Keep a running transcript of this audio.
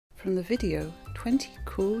From the video, 20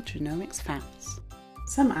 cool genomics facts.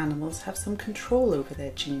 Some animals have some control over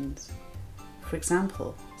their genes. For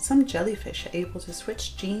example, some jellyfish are able to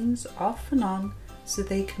switch genes off and on so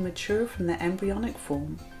they can mature from their embryonic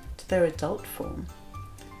form to their adult form,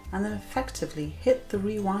 and then effectively hit the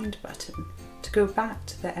rewind button to go back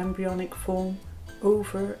to their embryonic form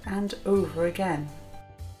over and over again.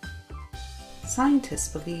 Scientists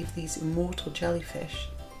believe these immortal jellyfish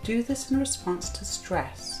do this in response to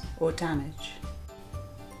stress or damage.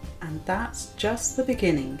 And that's just the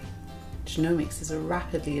beginning. Genomics is a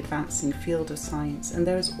rapidly advancing field of science, and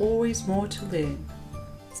there is always more to learn.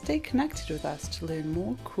 Stay connected with us to learn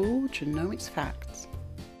more cool genomics facts.